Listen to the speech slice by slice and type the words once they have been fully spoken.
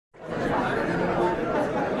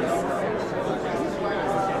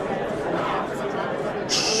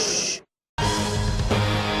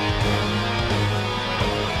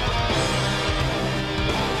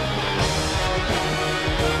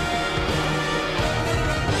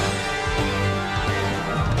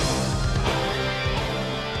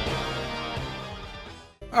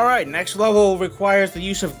Alright, next level requires the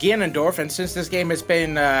use of Ganondorf, and since this game has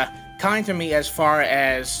been kind to me as far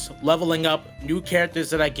as leveling up new characters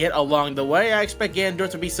that I get along the way, I expect Ganondorf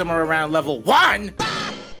to be somewhere around level 1!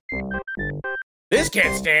 This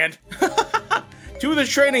can't stand! To the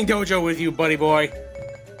training dojo with you, buddy boy!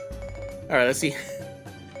 Alright, let's see.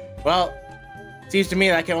 Well, seems to me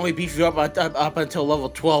that I can only beef you up until level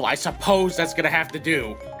 12. I suppose that's gonna have to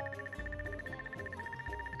do.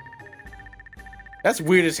 That's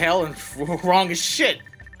weird as hell and wrong as shit.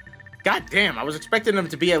 God damn, I was expecting him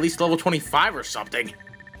to be at least level 25 or something.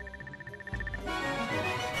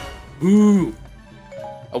 Ooh.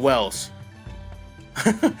 A Wells.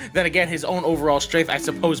 Then again, his own overall strength, I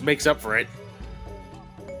suppose, makes up for it.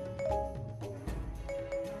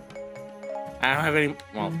 I don't have any.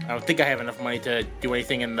 Well, I don't think I have enough money to do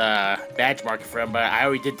anything in the badge market for him, but I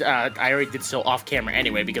already did so off camera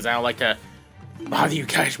anyway because I don't like to bother you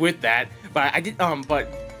guys with that. But I did. But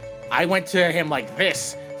I went to him like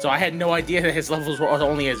this, so I had no idea that his levels were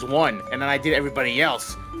only as 1, and then I did everybody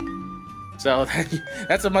else. So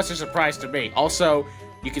that's a much of a surprise to me. Also,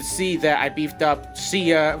 you can see that I beefed up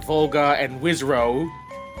Sia, Volga, and Wizro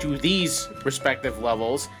to these respective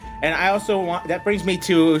levels. And I also want, that brings me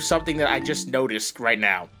to something that I just noticed right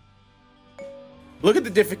now. Look at the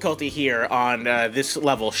difficulty here on this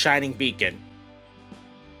level, Shining Beacon.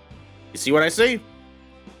 You see what I see?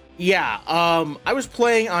 Yeah, I was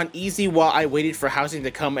playing on easy while I waited for housing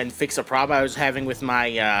to come and fix a problem I was having with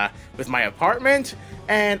my apartment,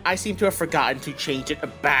 and I seem to have forgotten to change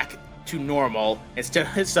it back to normal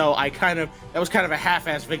instead. So that was kind of a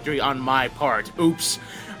half-ass victory on my part. Oops.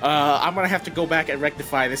 I'm gonna have to go back and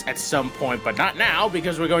rectify this at some point, but not now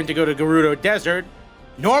because we're going to go to Gerudo Desert,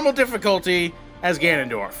 normal difficulty as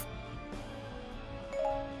Ganondorf.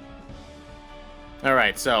 All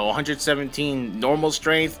right, so 117 normal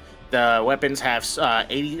strength. The weapons have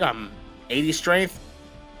 80 strength.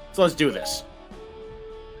 So let's do this.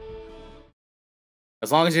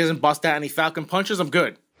 As long as he doesn't bust out any Falcon punches, I'm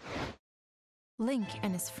good. Link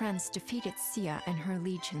and his friends defeated Sia and her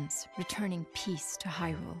legions, returning peace to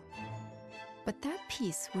Hyrule. But that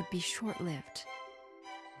peace would be short-lived.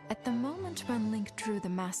 At the moment when Link drew the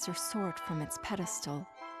Master Sword from its pedestal,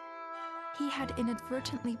 he had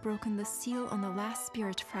inadvertently broken the seal on the last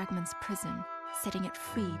Spirit Fragment's prison, setting it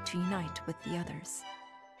free to unite with the others.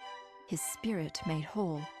 His spirit made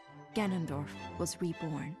whole, Ganondorf was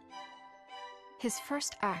reborn. His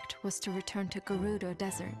first act was to return to Gerudo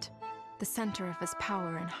Desert, the center of his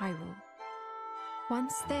power in Hyrule.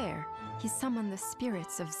 Once there, he summoned the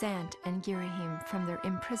spirits of Zant and Girahim from their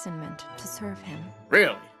imprisonment to serve him.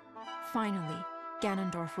 Really? Finally,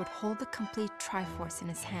 Ganondorf would hold the complete Triforce in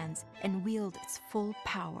his hands and wield its full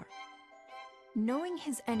power. Knowing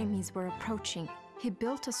his enemies were approaching, he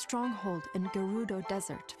built a stronghold in Gerudo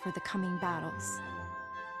Desert for the coming battles.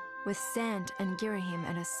 With Zant and Girahim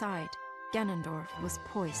at his side, Ganondorf was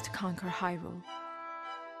poised to conquer Hyrule.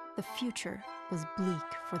 The future was bleak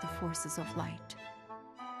for the forces of light.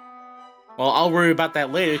 Well, I'll worry about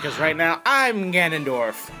that later, because right now, I'm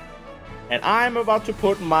Ganondorf. And I'm about to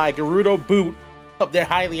put my Gerudo boot up their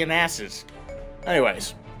Hylian asses.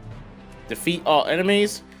 Anyways, defeat all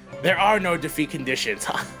enemies. There are no defeat conditions.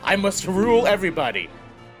 I must rule everybody.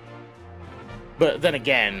 But then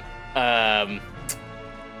again,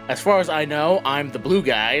 as far as I know, I'm the blue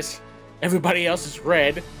guys. Everybody else is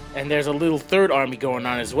red. And there's a little third army going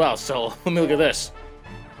on as well. So let me look at this.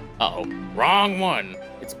 Uh-oh. Wrong one.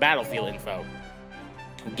 It's battlefield info.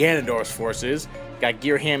 Ganondorf's forces. Got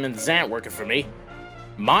Girahim and Zant working for me.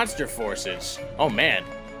 Monster forces. Oh, man.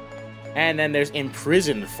 And then there's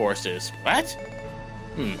imprisoned forces. What?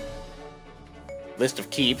 List of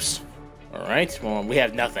keeps. Alright. Well, we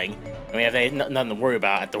have nothing. And we have nothing to worry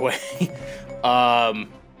about at the way.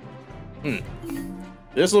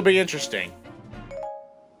 This will be interesting.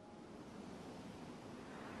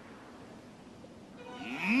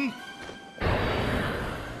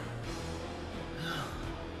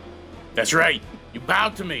 That's right. You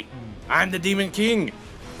bowed to me. I'm the Demon King.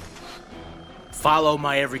 Follow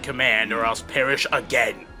my every command or else perish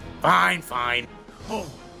again. Fine, fine.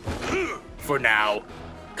 For now,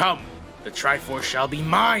 come. The Triforce shall be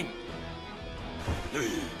mine.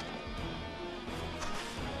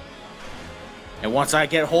 And once I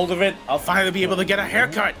get hold of it, I'll finally be able to get a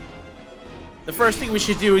haircut. The first thing we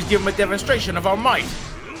should do is give him a demonstration of our might.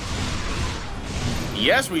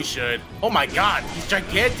 Yes, we should. Oh my god, he's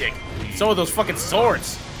gigantic. So are those fucking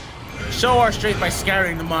swords. Show our strength by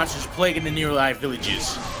scattering the monsters plaguing the nearby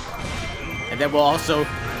villages. And then we'll also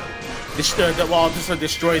destroy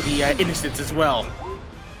the innocents as well.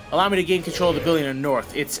 Allow me to gain control of the building in the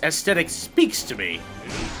north. Its aesthetic speaks to me.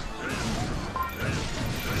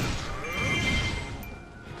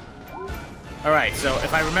 Alright, so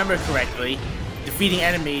if I remember correctly, defeating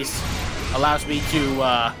enemies allows me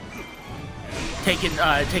to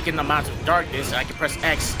take in amounts of darkness. I can press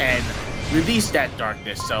X and release that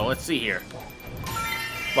darkness. So let's see here.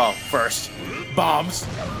 Well, first, bombs.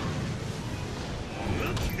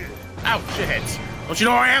 Ow, shitheads. Don't you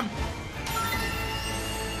know where I am?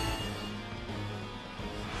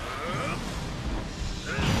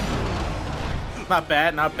 Not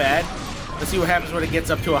bad, not bad. Let's see what happens when it gets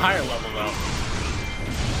up to a higher level, though.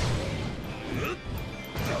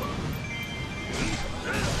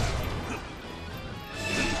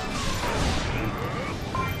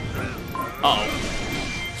 Uh-oh.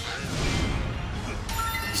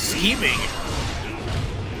 Scheming.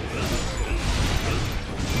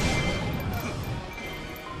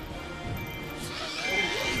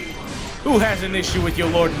 Who has an issue with your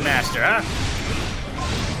Lord and Master, huh?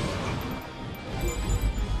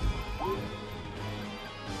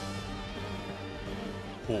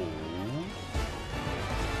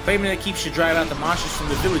 Claiming that keeps you drive out the monsters from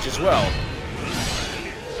the village as well.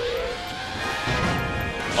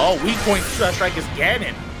 Oh, weak point strike is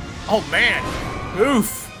Ganon. Oh man,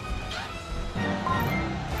 oof!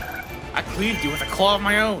 I cleaved you with a claw of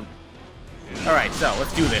my own. All right, so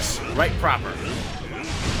let's do this right proper.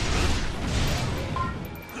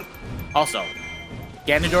 Also,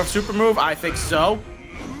 Ganondorf super move? I think so.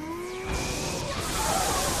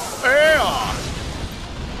 Yeah.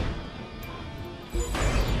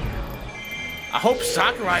 I hope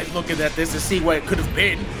Sakurai's looking at this to see what it could have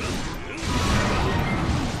been.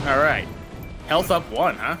 Alright. Health up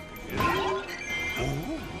 1, huh?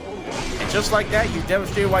 And just like that, you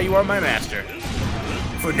demonstrated why you are my master.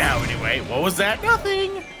 For now, anyway. What was that?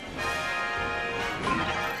 Nothing!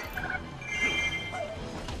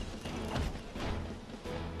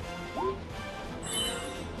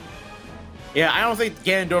 Yeah, I don't think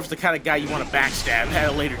Ganondorf's the kind of guy you want to backstab at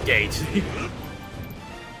a later date.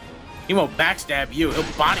 He won't backstab you,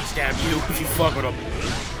 he'll body stab you if you fuck with him.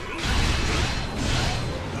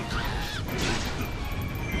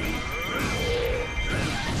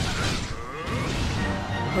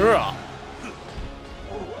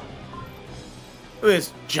 Look at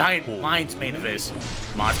this giant lion's mane of his.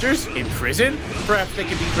 Monsters? In prison? Perhaps they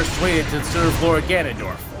can be persuaded to serve Lord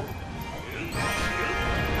Ganondorf.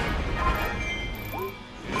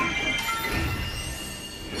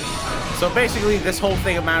 So basically, this whole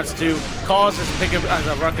thing amounts to cause as big of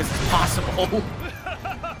a ruckus as possible.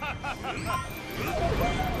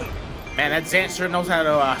 Man, that Zant sure knows how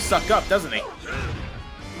to suck up, doesn't he?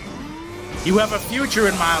 You have a future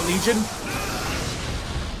in my legion.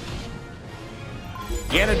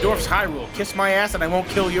 Ganondorf's Hyrule. Kiss my ass and I won't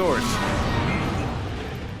kill yours.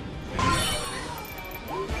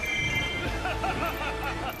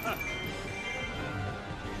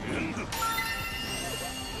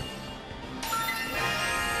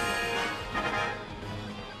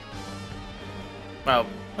 Well,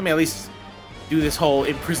 let me at least do this whole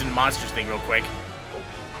imprisoned monsters thing real quick.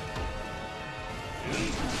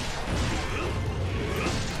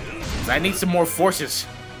 I need some more forces.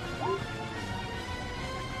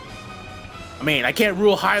 I mean, I can't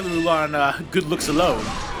rule Hyrule on good looks alone.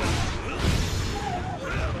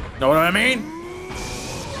 Know what I mean?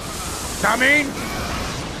 I mean?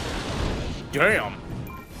 Damn.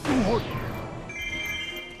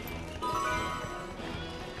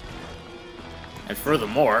 And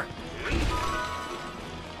furthermore,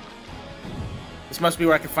 this must be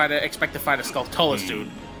where I can expect to find a Skulltula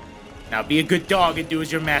soon. Now be a good dog and do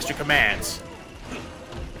as your master commands.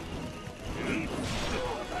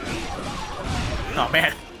 Oh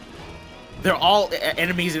man, they're all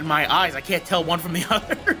enemies in my eyes. I can't tell one from the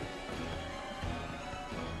other.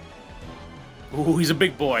 Ooh, he's a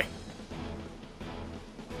big boy.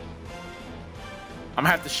 I'm gonna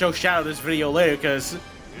have to show Shadow this video later because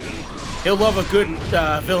he'll love a good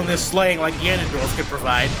villainous slaying like Ganondorf could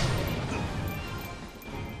provide.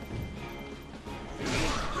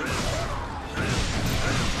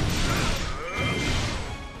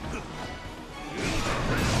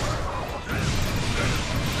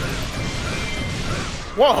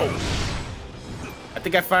 Whoa! I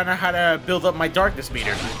think I found out how to build up my darkness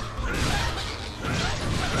meter.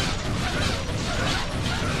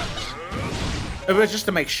 It was just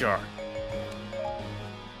to make sure.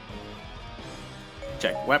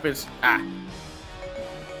 Check weapons. Ah.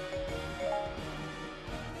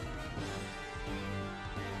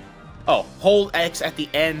 Oh, hold X at the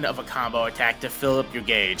end of a combo attack to fill up your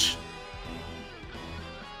gauge.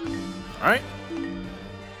 Alright.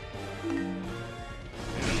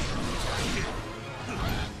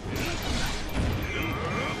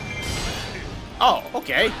 Oh,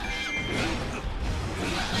 okay.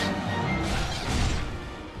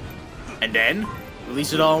 And then,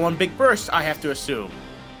 release it all in one big burst, I have to assume.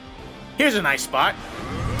 Here's a nice spot.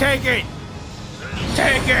 Take it!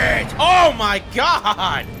 Take it! Oh my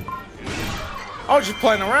god! I was just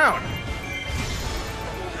playing around.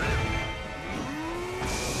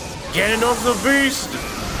 Getting off the beast!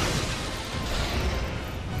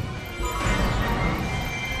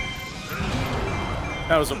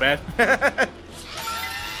 That was so bad.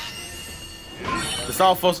 This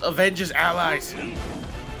Alphos avenges allies.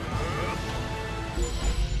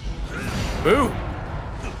 Boo!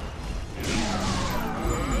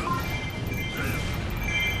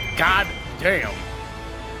 God damn.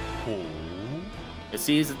 It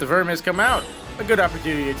seems that the vermin has come out. A good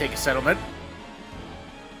opportunity to take a settlement.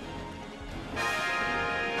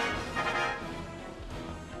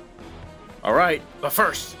 Alright, but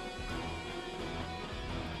first,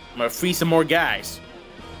 I'm gonna free some more guys.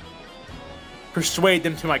 Persuade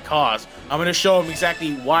them to my cause. I'm gonna show them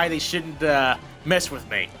exactly why they shouldn't mess with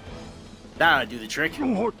me. That'll do the trick.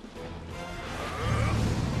 Ugh.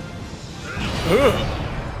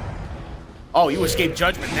 Oh, you escaped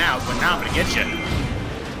judgment now, but now I'm gonna get you.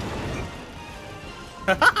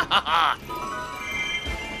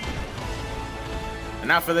 And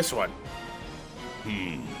now for this one.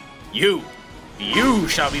 You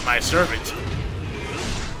shall be my servant.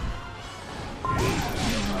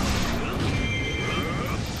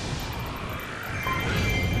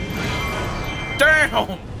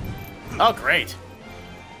 Damn! Oh, great.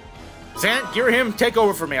 Zant, Girahim, take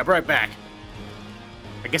over for me. I'll be right back.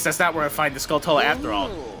 I guess that's not where I find the Skulltula after all.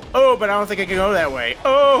 Oh, but I don't think I can go that way.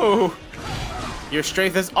 Oh! Your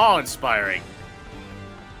strength is awe-inspiring.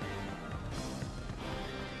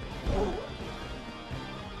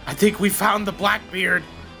 I think we found the Blackbeard.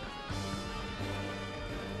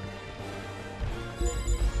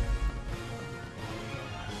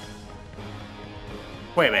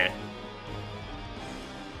 Wait a minute.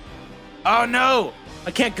 Oh no!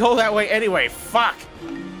 I can't go that way anyway. Fuck!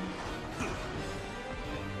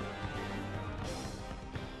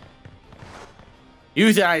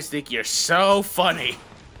 You guys think you're so funny.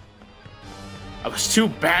 I was too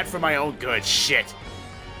bad for my own good. Shit.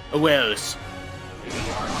 Wills.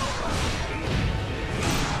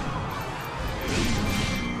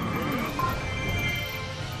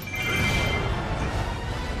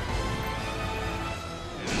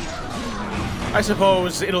 I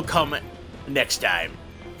suppose it'll come next time.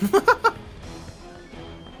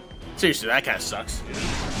 Seriously, that kind of sucks.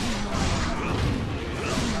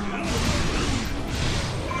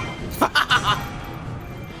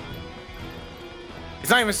 It's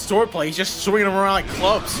not even swordplay, he's just swinging them around like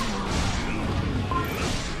clubs.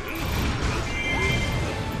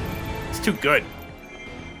 It's too good.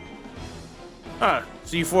 Huh,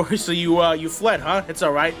 so you fled, huh? It's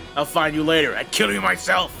alright, I'll find you later. I'd kill you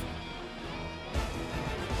myself.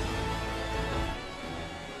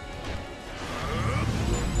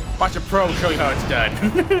 Watch a pro show you how it's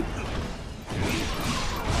done.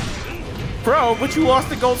 Pro, but you lost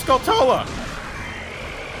the gold Skulltula.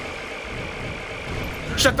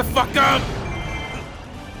 Shut the fuck up!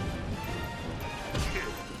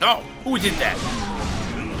 Oh, who did that?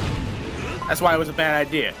 That's why it was a bad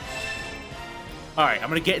idea. Alright, I'm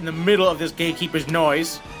gonna get in the middle of this gatekeeper's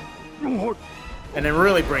noise. And then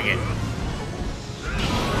really bring it.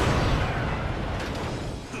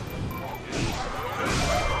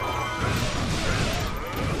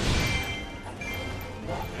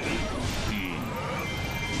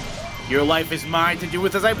 Your life is mine to do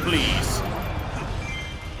with as I please.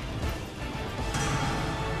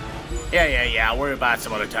 Yeah, I'll worry about it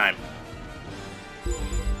some other time.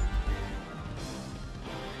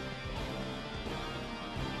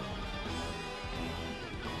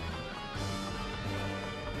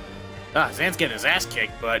 Zan's getting his ass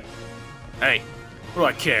kicked, but... Hey, what do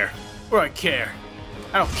I care? What do I care?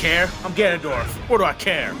 I don't care. I'm Ganondorf. What do I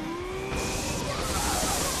care?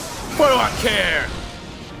 What do I care?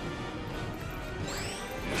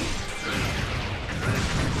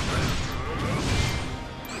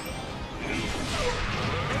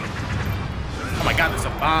 Oh my god, there's a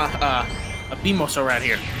Beamos around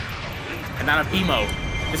here. And not a Beamo.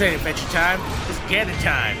 This ain't adventure time. This is Ganon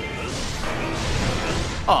time.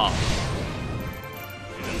 Oh.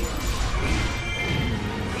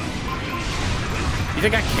 You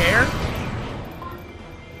think I care?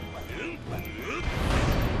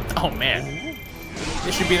 Oh man.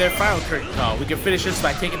 This should be their final curtain call. We can finish this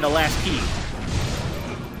by taking the last key.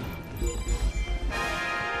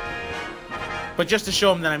 But just to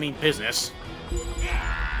show them that I mean business.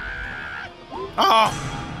 Oh!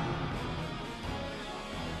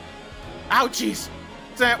 Ouchies!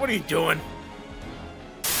 Zant, what are you doing?